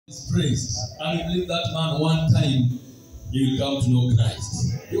praised. And we believe that man one time he will come to know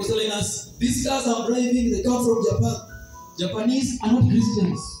Christ. He was telling us, these cars I'm driving, they come from Japan. Japanese are not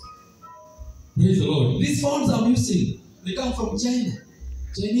Christians. Praise the Lord. These phones I'm using, they come from China.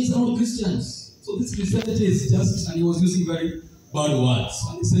 Chinese are not Christians. So this Christianity is just, and he was using very bad words.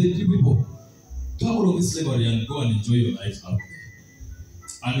 And he said, you people, come out of this slavery and go and enjoy your life out there.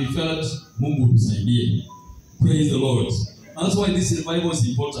 And we felt Mungu tusaidie. Praise the Lord. And that's why this revival is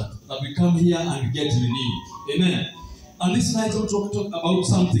important, that we come here and get renewed. Amen. And this night we'll talk about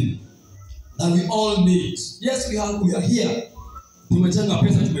something that we all need. Yes, we are here. Tumechanga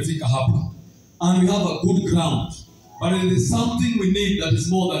pesa tumefika hapa. And we have a good ground. But there is something we need that is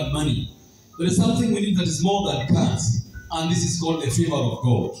more than money. There is something we need that is more than cars. And this is called the favor of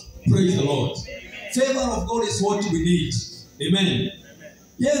God. Praise the Lord. Favor of God is what we need. Amen.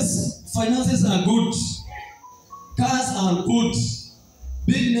 Yes, finances are good. Cars are good.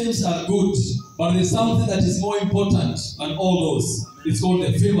 Big names are good. But there is something that is more important than all those. It's called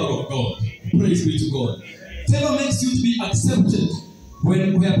the favor of God. Praise be to God. Favor makes you to be accepted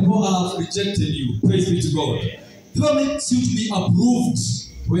where people have rejected you. Praise be to God. Favor makes you to be approved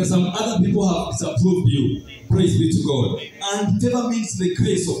where some other people have disapproved you. Praise be to God. And favor means the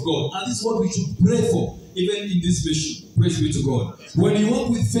grace of God. And this is what we should pray for, even in this mission. Praise be to God. When you walk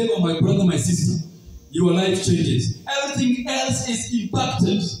with favor, my brother, my sister, your life changes. Everything else is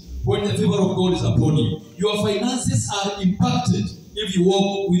impacted when the favor of God is upon you. Your finances are impacted if you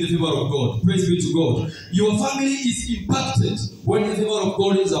walk with the favor of God. Praise be to God. Your family is impacted when the favor of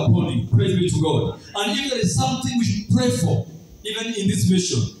God is upon you. Praise be to God. And if there is something we should pray for, even in this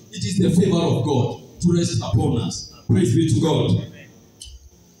mission, it is the favor of God to rest upon us. Praise be to God.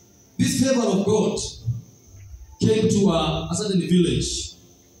 This favor of God came to a certain village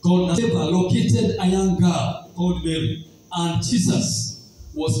called Favour, located a young girl called Mary. And Jesus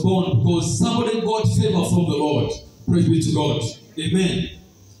was born because somebody got favor from the Lord. Praise be to God. Amen.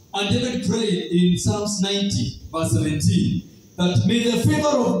 And David prayed in Psalms 90, verse 17, that may the favor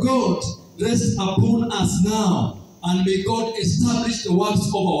of God rest upon us now, and may God establish the works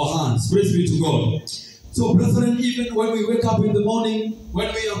of our hands. Praise be to God. So, brethren, even when we wake up in the morning,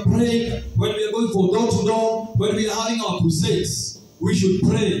 when we are praying, when we are going from door to door, when we are having our crusades, we should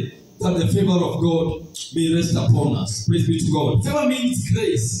pray that the favor of God may rest upon us. Praise be to God. Favor means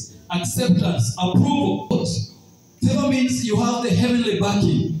grace, acceptance, approval. Favor means you have the heavenly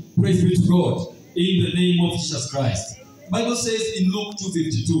backing. Praise be to God. In the name of Jesus Christ. The Bible says in Luke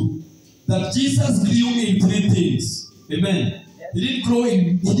 2:52 that Jesus grew in three things. Amen. He didn't grow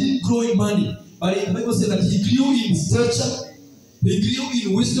in money, but the Bible says that he grew in stature, he grew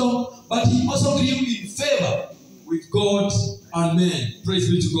in wisdom, but he also grew in favor with God and men. Praise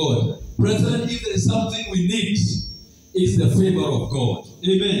be to God. Brethren, if there is something we need, it's the favor of God.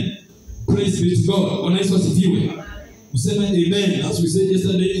 Amen. Praise be to God. Bwana Yesu asifiwe. Useme amen. As we said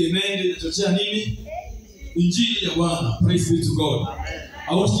yesterday, amen. Inachochea nini? Injili ya Bwana. Praise be to God.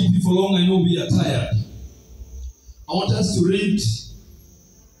 I won't keep you for long. I know we are tired. I want us to read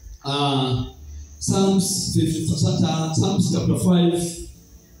Psalms chapter 5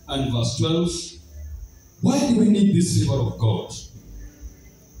 and verse 12. Why do we need this favor of God?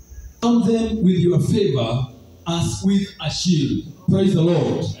 Surround them with your favor as with a shield. Praise the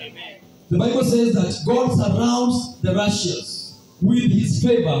Lord. Amen. The Bible says that God surrounds the righteous with his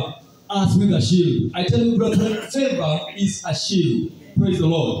favor as with a shield. I tell you, brethren, favor is a shield. Praise the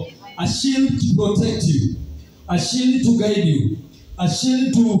Lord. A shield to protect you. A shield to guide you. A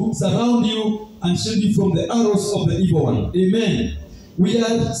shield to surround you and shield you from the arrows of the evil one. Amen. We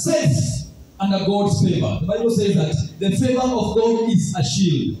are safe under God's favor. The Bible says that the favor of God is a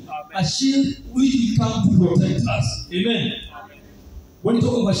shield. A shield which will come to protect us. Amen. When you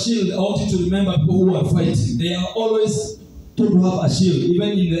talk of a shield, I want you to remember people who are fighting. They are always told to have a shield. Even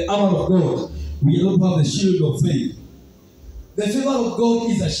in the armor of God, we don't have the shield of faith. The favor of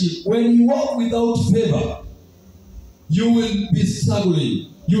God is a shield. When you walk without favor, you will be struggling.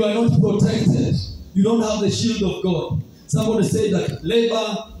 You are not protected. You don't have the shield of God. Somebody said that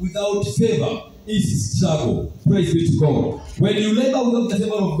labor without favor is struggle. Praise be to God. When you labor without the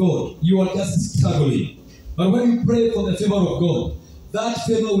favor of God, you are just struggling. But when you pray for the favor of God, that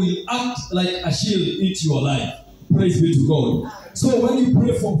favor will act like a shield into your life. Praise be to God. So when you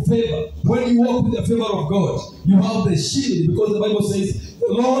pray for favor, when you walk with the favor of God, you have the shield, because the Bible says the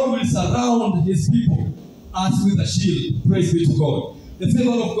Lord will surround his people as with a shield. Praise be to God. The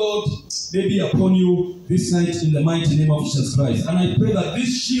favor of God may be upon you this night in the mighty name of Jesus Christ. And I pray that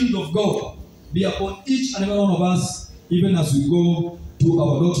this shield of God be upon each and every one of us, even as we go to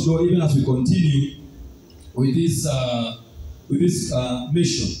our door to door, even as we continue with this with this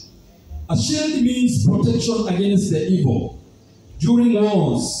mission. A shield means protection against the evil. During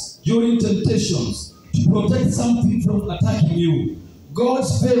wars, during temptations, to protect something from attacking you.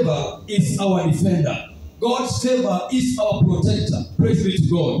 God's favor is our defender. God's favor is our protector. Praise be to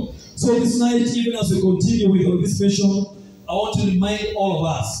God. So this night, even as we continue with this mission, I want to remind all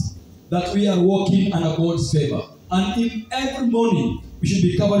of us that we are walking under God's favor. And in every morning, we should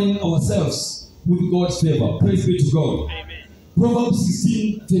be covering ourselves with God's favor. Praise be to God. Amen. Proverbs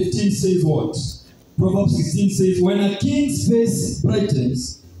 16:15 says what? Proverbs 16 says, when a king's face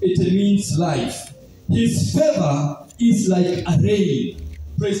brightens, it means life. His favor is like a rain.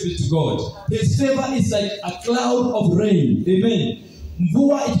 Praise be to God. His favor is like a cloud of rain. Amen.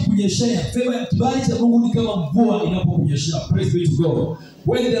 Mvua ikikunyeshea, favor ya kibali cha Mungu ni kama mvua inapokunyeshea. Praise be to God.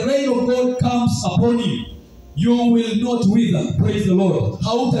 When the rain of God comes upon you, you will not wither. Praise the Lord.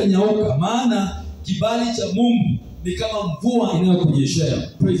 Hautanyauka, maana kibali cha Mungu ni kama mvua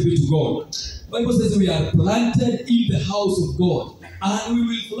inayokunyeshea. Praise be to God. Bible says we are planted in the house of God, and we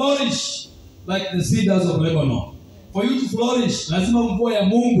will flourish like the cedars of Lebanon. For you to flourish, lazima mvua ya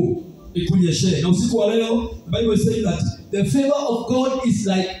Mungu ikunyeshe. Na usiku wa leo, the Bible says that the favor of God is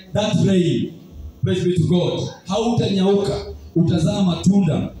like that rain. Praise be to God. Hautanyauka, utazaa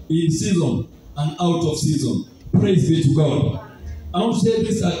matunda in season and out of season. Praise be to God. I want to say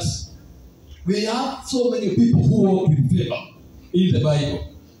this, that we have so many people who walk with favor in the Bible.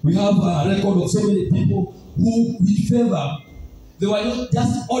 We have a record of so many people who, with favor, they were not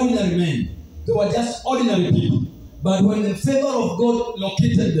just ordinary men. They were just ordinary people. But when the favor of God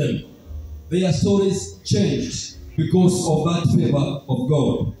located them, their stories changed because of that favor of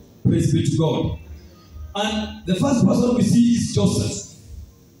God. Praise be to God. And the first person we see is Joseph.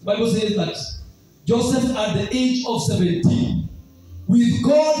 The Bible says that Joseph at the age of 17, with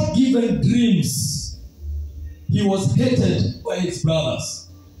God-given dreams, he was hated by his brothers.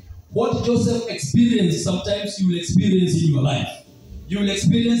 What Joseph experienced, sometimes you will experience in your life. You will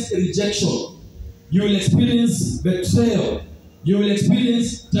experience rejection. You will experience betrayal. You will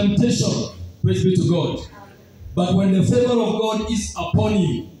experience temptation. Praise be to God. But when the favor of God is upon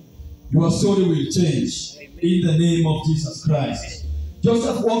you, your story will change. In the name of Jesus Christ.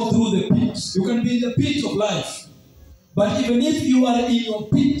 Joseph walked through the pit. You can be in the pit of life. But even if you are in your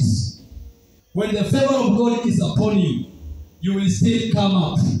pit, when the favor of God is upon you, you will still come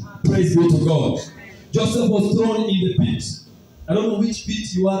up. Praise be to God. Joseph was thrown in the pit. I don't know which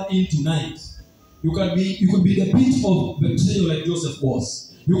pit you are in tonight. You could be the pit of betrayal like Joseph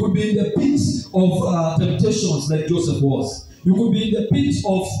was. You could be in the pit of temptations like Joseph was. You could be in the pit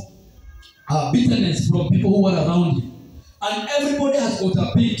of bitterness from people who are around you. And everybody has got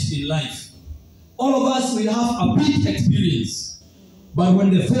a pit in life. All of us will have a pit experience. But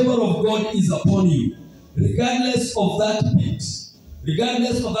when the favor of God is upon you, regardless of that pit,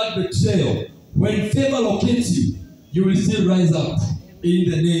 regardless of that betrayal, when favor locates you, you will still rise up in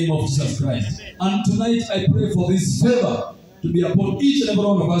the name of Jesus Christ. And tonight I pray for this favor to be upon each and every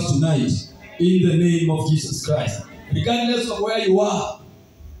one of us tonight in the name of Jesus Christ. Regardless of where you are,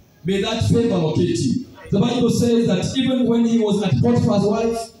 may that favor locate you. The Bible says that even when he was at Potiphar's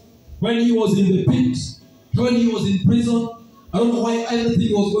wife, when he was in the pit, when he was in prison, I don't know why everything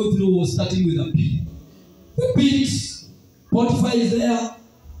he was going through was starting with a pit. The pit, Potiphar is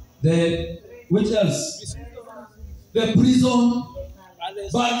there. Which else? The prison.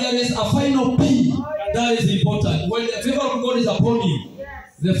 But there is a final P that is important. When the favor of God is upon you,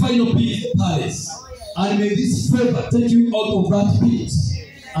 the final P is the palace. And may this favor take you out of that pit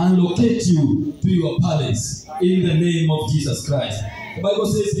and locate you to your palace in the name of Jesus Christ. The Bible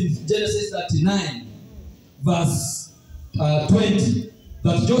says in Genesis 39, verse 20,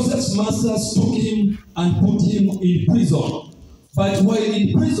 that Joseph's masters took him and put him in prison. But while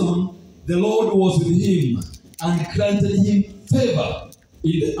in prison, the Lord was with him and granted him favor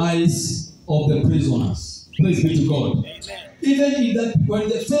in the eyes of the prisoners. Praise be to God. Amen. Even in that, when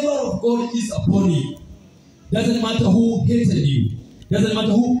the favor of God is upon you, doesn't matter who hated you, doesn't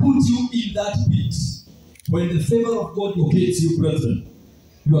matter who put you in that pit. When the favor of God locates you, brethren,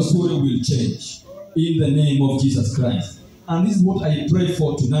 your story will change in the name of Jesus Christ. And this is what I pray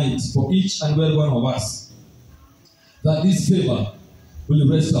for tonight, for each and every one of us, that this favor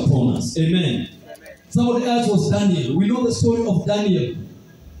will rest upon us. Amen. Somebody else was Daniel. We know the story of Daniel.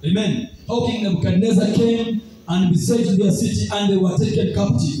 Amen. How King Nebuchadnezzar came and besieged their city, and they were taken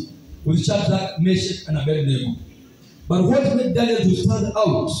captive with Shadrach, Meshach, and Abednego. But what made Daniel to stand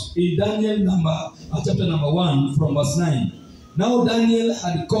out in Daniel chapter number 1 from verse 9? Now Daniel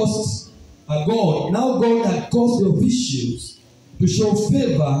had caused God had caused the officials to show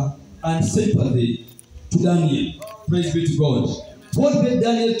favor and sympathy to Daniel. Praise be to God. What made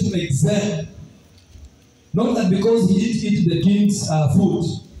Daniel to excel? Not that because he didn't eat the king's food,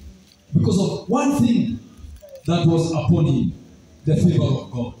 because of one thing that was upon him, the favor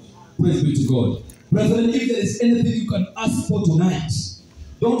of God. Praise be to God. Brethren, if there is anything you can ask for tonight,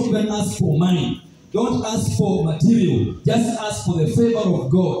 don't even ask for money. Don't ask for material. Just ask for the favor of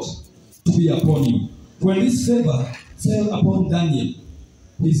God to be upon you. When this favor fell upon Daniel,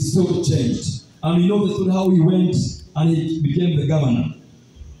 his story changed. And you know the story how he went and he became the governor.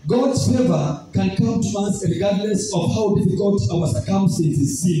 God's favor can come to us regardless of how difficult our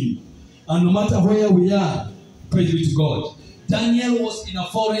circumstances seem. And no matter where we are, praise be to God. Daniel was in a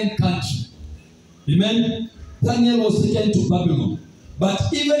foreign country. Amen. Daniel was taken to Babylon. But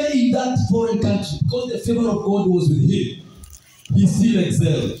even in that foreign country, because the favor of God was with him, he still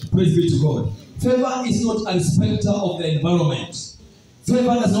excelled. Praise be to God. Favor is not a respecter of the environment.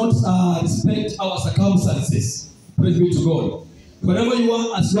 Favor does not respect our circumstances. Praise be to God. Wherever you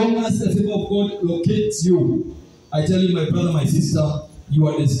are, as long as the favor of God locates you, I tell you, my brother, my sister, you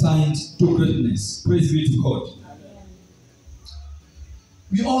are destined to greatness. Praise be to God.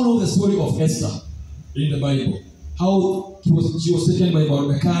 We all know the story of Esther in the Bible. How she was taken by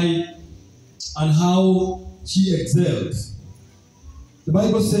Mordecai and how she excelled. The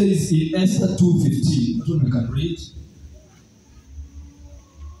Bible says in Esther 2:15, that's what we can read.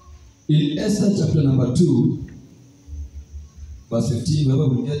 In Esther chapter number 2, verse 15,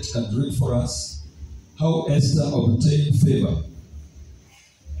 whoever will get can read for us how Esther obtained favor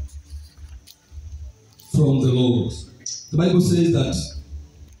from the Lord. The Bible says that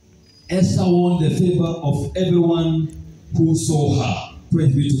Esther won the favor of everyone who saw her.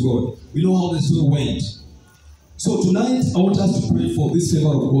 Praise be to God. We know how the story went. So tonight, I want us to pray for this favor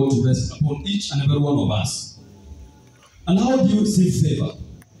of God to rest upon each and every one of us. And how do you receive favor?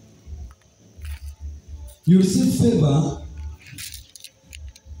 You receive favor.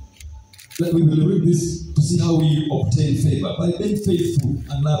 That we will read this to see how we obtain favor by being faithful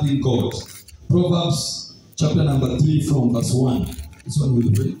and loving God. Proverbs chapter number 3 from verse 1. This one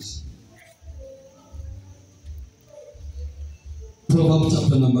will read. Proverbs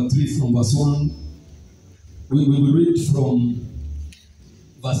chapter number 3 from verse 1. We will read from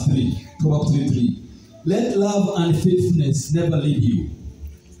verse 3. Proverbs 3:3. Let love and faithfulness never leave you.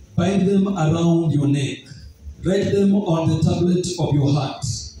 Bind them around your neck. Write them on the tablet of your heart.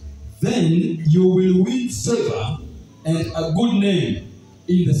 Then you will win favor and a good name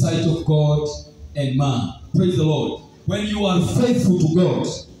in the sight of God and man. Praise the Lord. When you are faithful to God,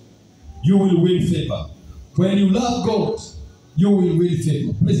 you will win favor. When you love God, you will win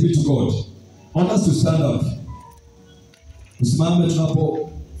favor. Praise be to God. I want us to stand up. Usimame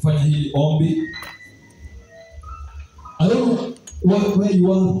tunapofanya hili ombi. I don't know where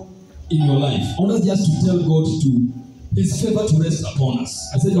you are in your life. I want us just to tell God to His favor to rest upon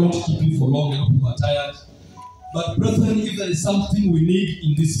us. I said I want to keep you for long. I know people are tired. But brethren, if there is something we need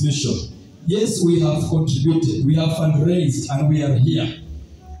in this mission, yes, we have contributed, we have fundraised, and we are here.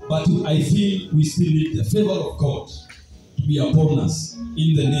 But I feel we still need the favor of God to be upon us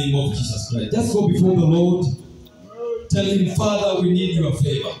in the name of Jesus Christ. Just go before the Lord. Tell Him, Father, we need your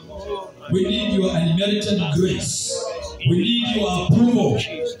favor. We need your unmerited grace. We need your approval.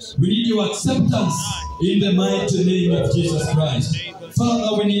 We need your acceptance in the mighty name of Jesus Christ.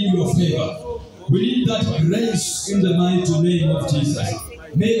 Father, we need your favor. We need that grace in the mighty name of Jesus.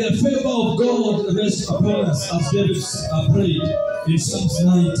 May the favor of God rest upon us, as David prayed in Psalms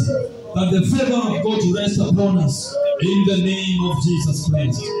 90. That the favor of God rest upon us in the name of Jesus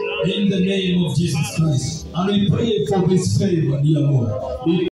Christ. In the name of Jesus Christ. And we pray for this favor, dear Lord.